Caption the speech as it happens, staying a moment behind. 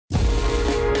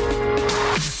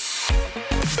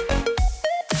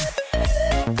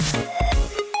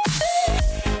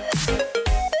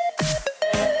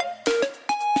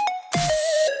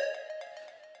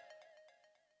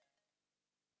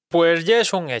Pues ya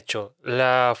es un hecho.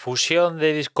 La fusión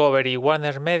de Discovery y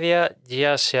Warner Media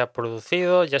ya se ha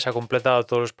producido, ya se ha completado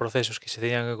todos los procesos que se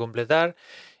tenían que completar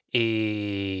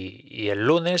y el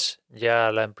lunes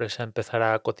ya la empresa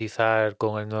empezará a cotizar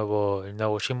con el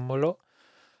nuevo símbolo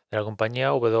de la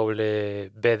compañía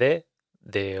WBD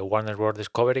de Warner Bros.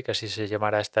 Discovery, que así se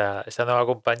llamará esta nueva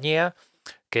compañía,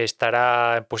 que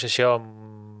estará en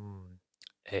posesión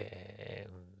en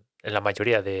la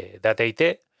mayoría de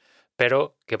AT&T,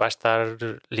 pero que va a estar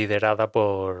liderada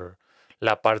por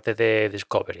la parte de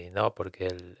Discovery, ¿no? Porque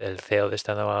el CEO de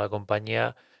esta nueva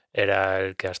compañía era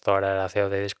el que hasta ahora era CEO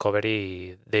de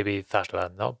Discovery, David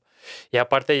Zaslav, ¿no? Y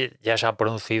aparte ya se han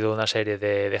producido una serie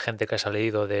de gente que ha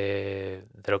salido de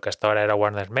lo que hasta ahora era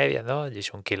Warner Media, ¿no?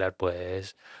 Jason Killer,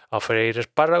 pues, a freír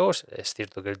espárragos. Es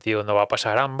cierto que el tío no va a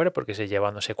pasar hambre porque se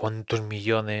lleva no sé cuántos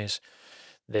millones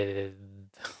de,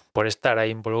 por estar ahí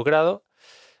involucrado,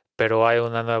 pero hay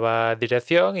una nueva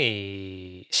dirección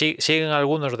y siguen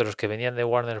algunos de los que venían de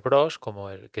Warner Bros.,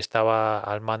 como el que estaba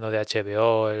al mando de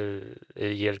HBO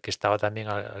y el que estaba también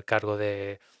al cargo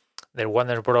del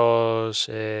Warner Bros.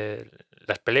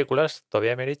 Las películas,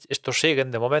 todavía Emmerich. Estos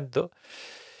siguen de momento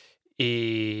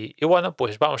y bueno,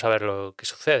 pues vamos a ver lo que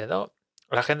sucede, ¿no?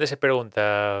 La gente se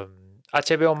pregunta,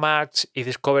 HBO Max y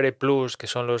Discovery Plus, que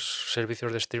son los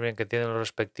servicios de streaming que tienen los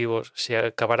respectivos, ¿se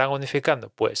acabarán unificando?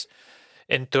 Pues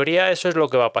en teoría eso es lo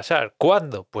que va a pasar.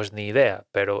 ¿Cuándo? Pues ni idea,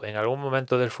 pero en algún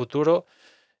momento del futuro,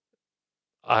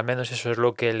 al menos eso es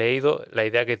lo que he leído, la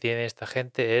idea que tiene esta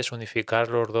gente es unificar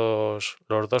los dos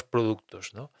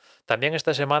productos, ¿no? También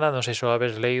esta semana, no sé si lo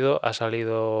habéis leído, ha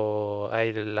salido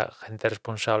ahí la gente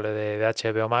responsable de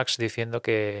HBO Max diciendo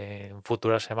que en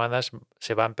futuras semanas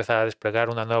se va a empezar a desplegar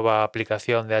una nueva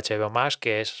aplicación de HBO Max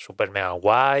que es super mega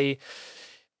guay,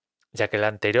 ya que la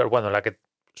anterior, bueno, la que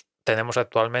tenemos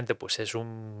actualmente, pues es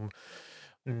un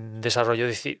desarrollo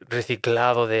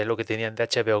reciclado de lo que tenían de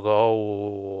HBO Go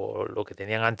o lo que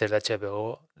tenían antes de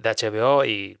HBO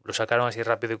y lo sacaron así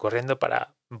rápido y corriendo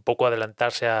para un poco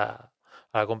adelantarse a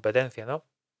la competencia, ¿no?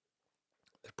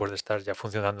 Después de estar ya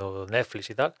funcionando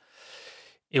Netflix y tal.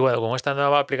 Y bueno, con esta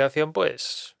nueva aplicación,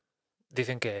 pues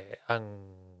dicen que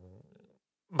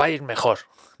va a ir mejor,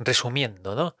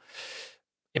 resumiendo, ¿no?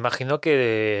 Imagino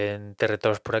que en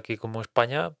territorios por aquí como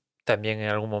España también en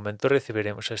algún momento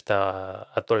recibiremos esta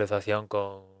actualización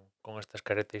con estas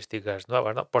características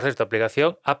nuevas, ¿no? Por cierto,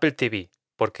 aplicación Apple TV,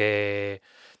 porque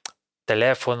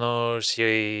teléfonos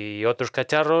y otros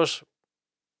cacharros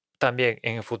también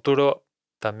en el futuro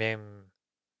también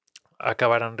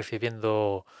acabarán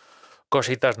recibiendo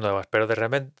cositas nuevas, pero de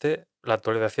repente la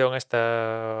actualización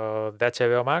esta de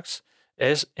HBO Max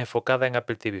es enfocada en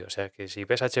Apple TV, o sea que si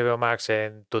ves HBO Max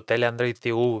en tu tele Android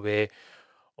TV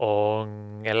o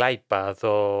en el iPad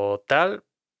o tal,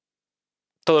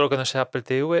 todo lo que no sea Apple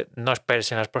TV, no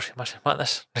esperes en las próximas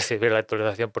semanas recibir la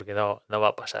actualización porque no va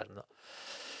a pasar, ¿no?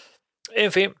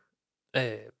 En fin,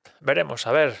 veremos.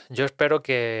 A ver, yo espero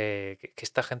que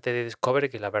esta gente de Discovery,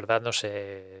 que la verdad no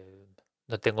sé,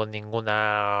 no tengo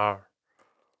ninguna,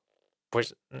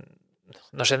 pues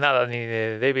no sé nada ni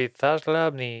de David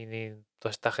Zaslav ni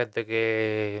toda esta gente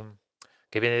que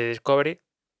viene de Discovery,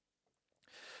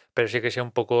 pero sí que sé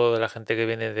un poco de la gente que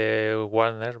viene de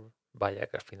Warner, vaya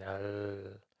que al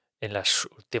final en las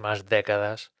últimas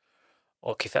décadas,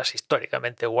 o quizás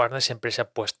históricamente, Warner siempre se ha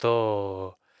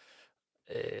puesto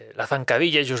la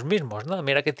zancadilla ellos mismos, ¿no?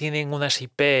 Mira que tienen unas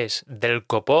IPs del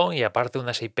copón y aparte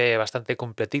unas IP bastante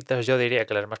completitas, yo diría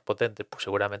que las más potentes pues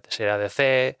seguramente será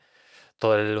DC,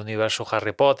 todo el universo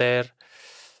Harry Potter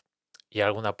y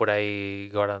alguna por ahí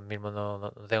que ahora mismo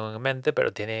no tengo en mente,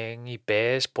 pero tienen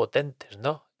IPs potentes,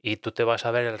 ¿no? Y tú te vas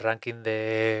a ver el ranking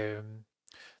de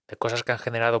cosas que han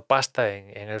generado pasta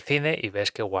en el cine y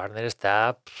ves que Warner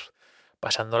está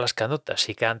pasando las canutas.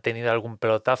 Sí que han tenido algún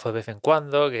pelotazo de vez en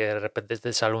cuando, que de repente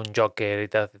te sale un Joker y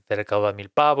te recauda 1000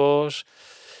 pavos.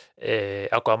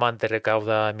 Aquaman te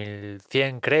recauda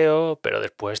 1100, creo, pero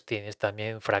después tienes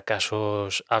también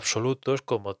fracasos absolutos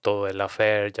como todo el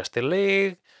Affair Justice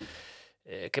League,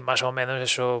 que más o menos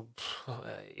eso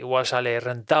igual sale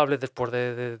rentable después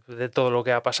de todo lo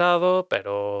que ha pasado,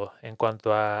 pero en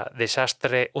cuanto a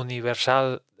desastre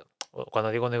universal, cuando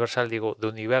digo universal digo de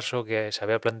universo que se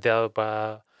había planteado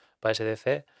para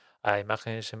SDC, a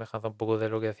imagen y semejanza un poco de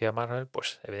lo que decía Marvel,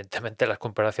 pues evidentemente las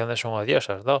comparaciones son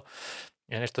odiosas, ¿no?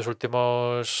 En estos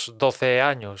últimos 12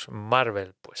 años,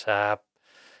 Marvel pues ha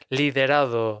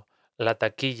liderado la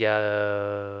taquilla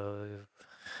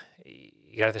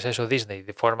y gracias a eso Disney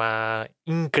de forma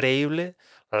increíble.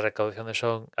 Las recaudaciones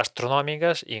son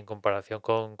astronómicas y en comparación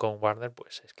con Warner,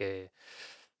 pues es que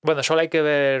Bueno, solo hay que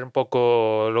ver un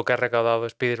poco lo que ha recaudado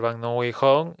Spider-Man No Way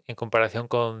Home en comparación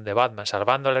con The Batman,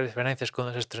 salvando las diferencias que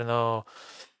uno se estrenó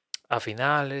a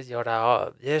finales y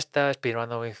ahora ya está. Spider-Man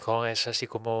No Way Home es así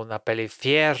como una peli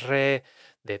cierre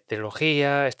de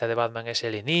trilogía, esta de Batman es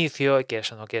el inicio y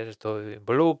quieres o no quieres esto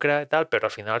involucra y tal, pero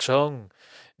al final son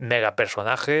mega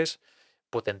personajes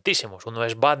potentísimos. Uno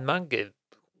es Batman, que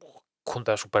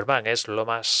junto a Superman es lo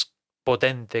más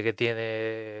potente que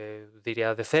tiene,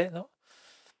 diría DC, ¿no?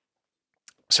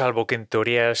 Salvo que en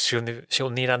teoría se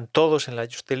unieran todos en la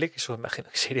Justice League, eso imagino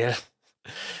que sería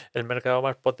el mercado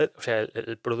más potente, o sea,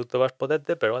 el producto más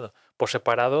potente, pero bueno, por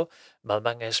separado,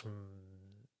 Batman es,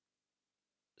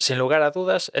 sin lugar a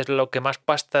dudas, es lo que más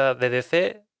pasta de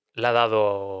DC le ha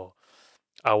dado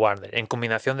a Warner, en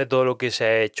combinación de todo lo que se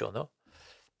ha hecho, ¿no?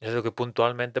 Es lo que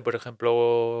puntualmente, por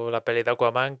ejemplo, la peli de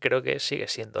Aquaman creo que sigue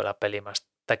siendo la peli más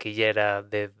taquillera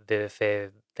de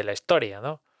DC de la historia,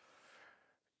 ¿no?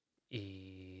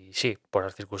 Y sí, por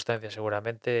las circunstancias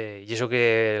seguramente. Y eso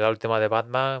que la última de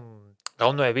Batman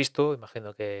aún no he visto,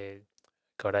 imagino que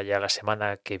ahora ya la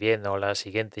semana que viene o la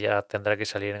siguiente ya tendrá que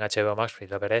salir en HBO Max y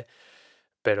la veré.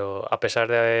 Pero a pesar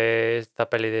de esta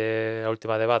peli de la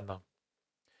última de Batman,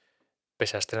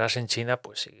 pese a estrenarse en China,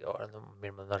 pues sí, ahora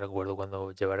mismo no recuerdo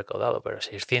cuándo lleva recaudado, pero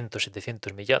 600,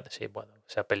 700 millones. Y bueno,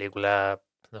 esa película,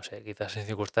 no sé, quizás en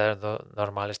circunstancias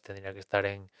normales tendría que estar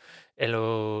en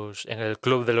el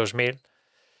club de los 1000,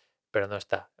 pero no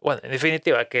está. Bueno, en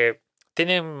definitiva, que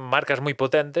tienen marcas muy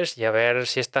potentes y a ver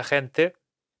si esta gente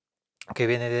que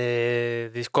viene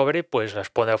de Discovery pues las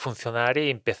pone a funcionar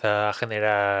y empieza a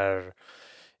generar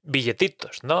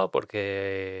billetitos, ¿no?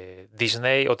 Porque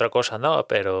Disney, otra cosa no,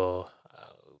 pero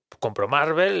compró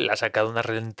Marvel, le ha sacado una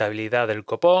rentabilidad del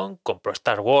copón, compró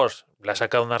Star Wars, le ha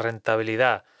sacado una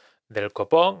rentabilidad del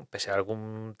copón, pese a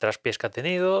algún traspiés que ha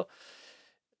tenido,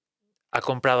 ha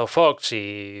comprado Fox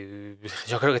y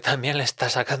yo creo que también le está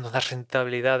sacando una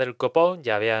rentabilidad del copón,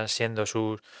 ya habían siendo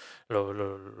sus lo-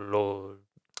 lo- lo-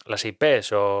 las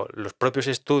IPs o los propios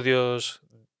estudios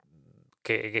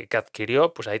que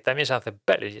adquirió, pues ahí también se hacen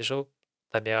pelis y eso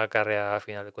también acarrea a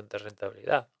final de cuentas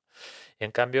rentabilidad. Y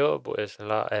en cambio, pues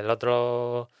al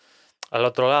otro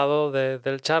lado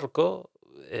del charco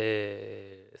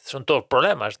son todos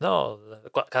problemas, ¿no?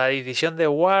 Cada división de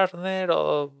Warner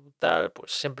o tal,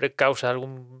 pues siempre causa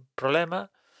algún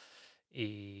problema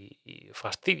y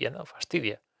fastidia, ¿no?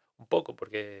 Fastidia un poco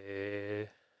porque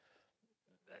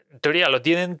en teoría lo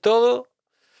tienen todo.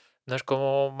 No es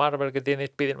como Marvel que tiene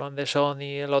Spider-Man de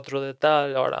Sony, el otro de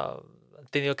tal. Ahora han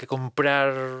tenido que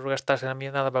comprar, gastarse la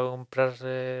millonada para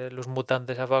comprarse los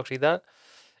mutantes a Fox y tal.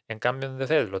 En cambio, en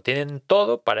DC lo tienen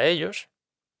todo para ellos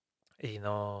y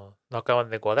no acaban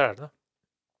de cuadrar, ¿no?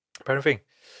 Pero en fin,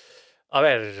 a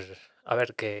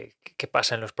ver qué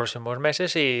pasa en los próximos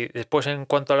meses. Y después, en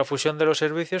cuanto a la fusión de los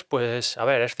servicios, pues a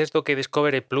ver, es cierto que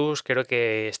Discovery Plus creo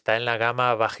que está en la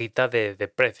gama bajita de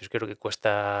precios. Creo que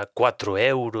cuesta 4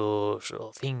 euros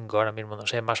o 5 ahora mismo, no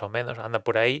sé, más o menos, anda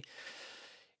por ahí.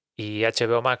 Y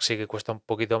HBO Max sí que cuesta un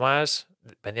poquito más,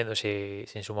 dependiendo si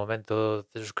en su momento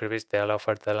te suscribiste a la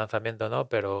oferta de lanzamiento o no,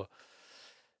 pero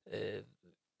eh,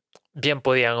 bien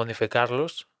podían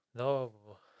unificarlos, ¿no?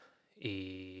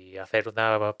 Y hacer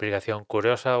una aplicación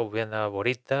curiosa o bien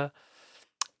bonita.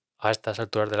 A estas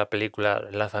alturas de la película,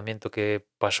 el lanzamiento que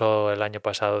pasó el año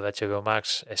pasado de HBO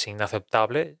Max es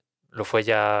inaceptable. Lo fue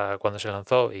ya cuando se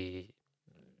lanzó y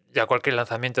ya cualquier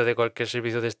lanzamiento de cualquier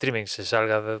servicio de streaming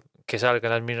que salga en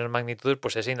las mismas magnitudes,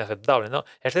 pues es inaceptable, ¿no?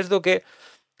 Es cierto que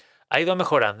ha ido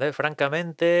mejorando, ¿eh?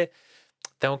 Francamente,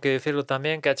 tengo que decirlo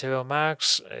también que HBO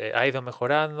Max ha ido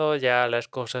mejorando, ya las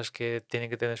cosas que tienen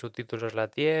que tener subtítulos la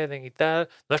tienen y tal.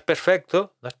 No es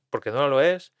perfecto, no es, porque no lo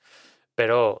es,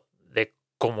 pero de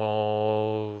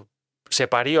cómo se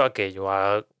parió aquello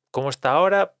a cómo está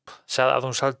ahora, se ha dado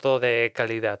un salto de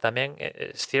calidad. También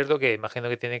es cierto que imagino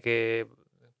que tiene que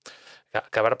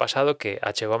haber pasado que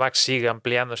HBO Max sigue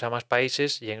ampliándose a más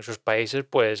países y en esos países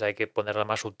pues hay que ponerle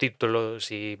más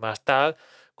subtítulos y más tal,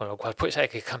 con lo cual pues hay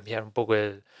que cambiar un poco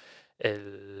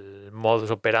el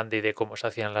modus operandi de cómo se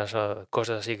hacían las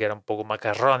cosas así que era un poco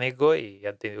macarrónico y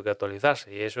han tenido que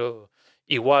actualizarse y eso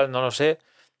igual no lo sé,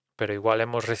 pero igual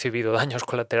hemos recibido daños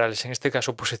colaterales, en este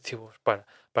caso positivos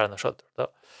para nosotros,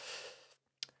 ¿no?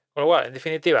 Con lo cual, en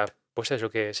definitiva, pues eso,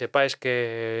 que sepáis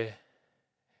que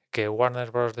Warner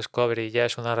Bros. Discovery ya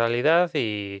es una realidad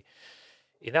y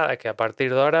nada, que a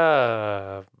partir de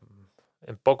ahora,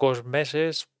 en pocos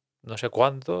meses, no sé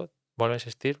cuánto, vuelvo a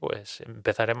insistir, pues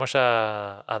empezaremos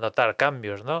a notar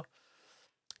cambios, ¿no?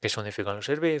 Que se unifican los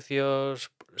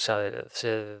servicios,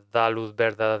 se da luz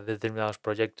verde a determinados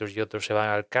proyectos y otros se van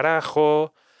al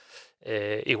carajo.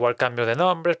 Igual cambio de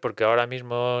nombres, porque ahora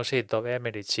mismo sí, Tobe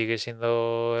Emmerich sigue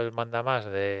siendo el mandamás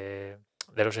de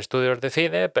los estudios de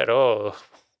cine, pero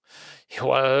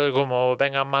igual como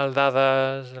vengan mal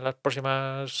dadas en las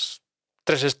próximas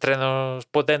tres estrenos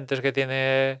potentes que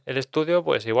tiene el estudio,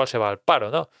 pues igual se va al paro,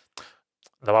 ¿no?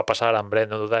 No va a pasar hambre,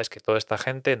 no dudáis que toda esta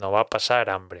gente no va a pasar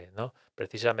hambre, ¿no?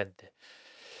 Precisamente.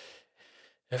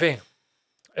 En fin,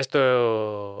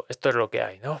 esto es lo que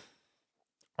hay, ¿no?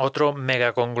 Otro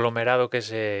mega conglomerado que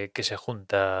se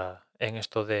junta en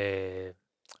esto del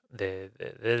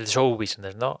show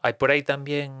business, ¿no? Hay por ahí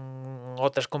también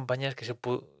otras compañías que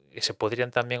se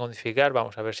podrían también unificar,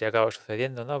 vamos a ver si acaba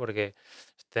sucediendo, ¿no? Porque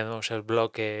tenemos el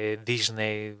bloque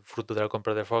Disney, fruto de la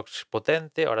compra de Fox,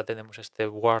 potente, ahora tenemos este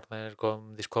Warner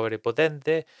con Discovery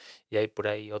potente, y hay por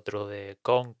ahí otro de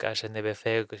Comcast,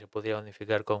 NBC, que se podría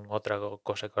unificar con otra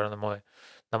cosa que ahora no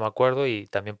me acuerdo, y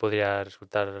también podría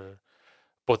resultar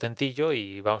potentillo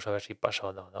y vamos a ver si pasa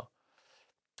o no, ¿no?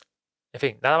 En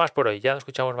fin, nada más por hoy. Ya nos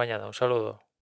escuchamos mañana. Un saludo.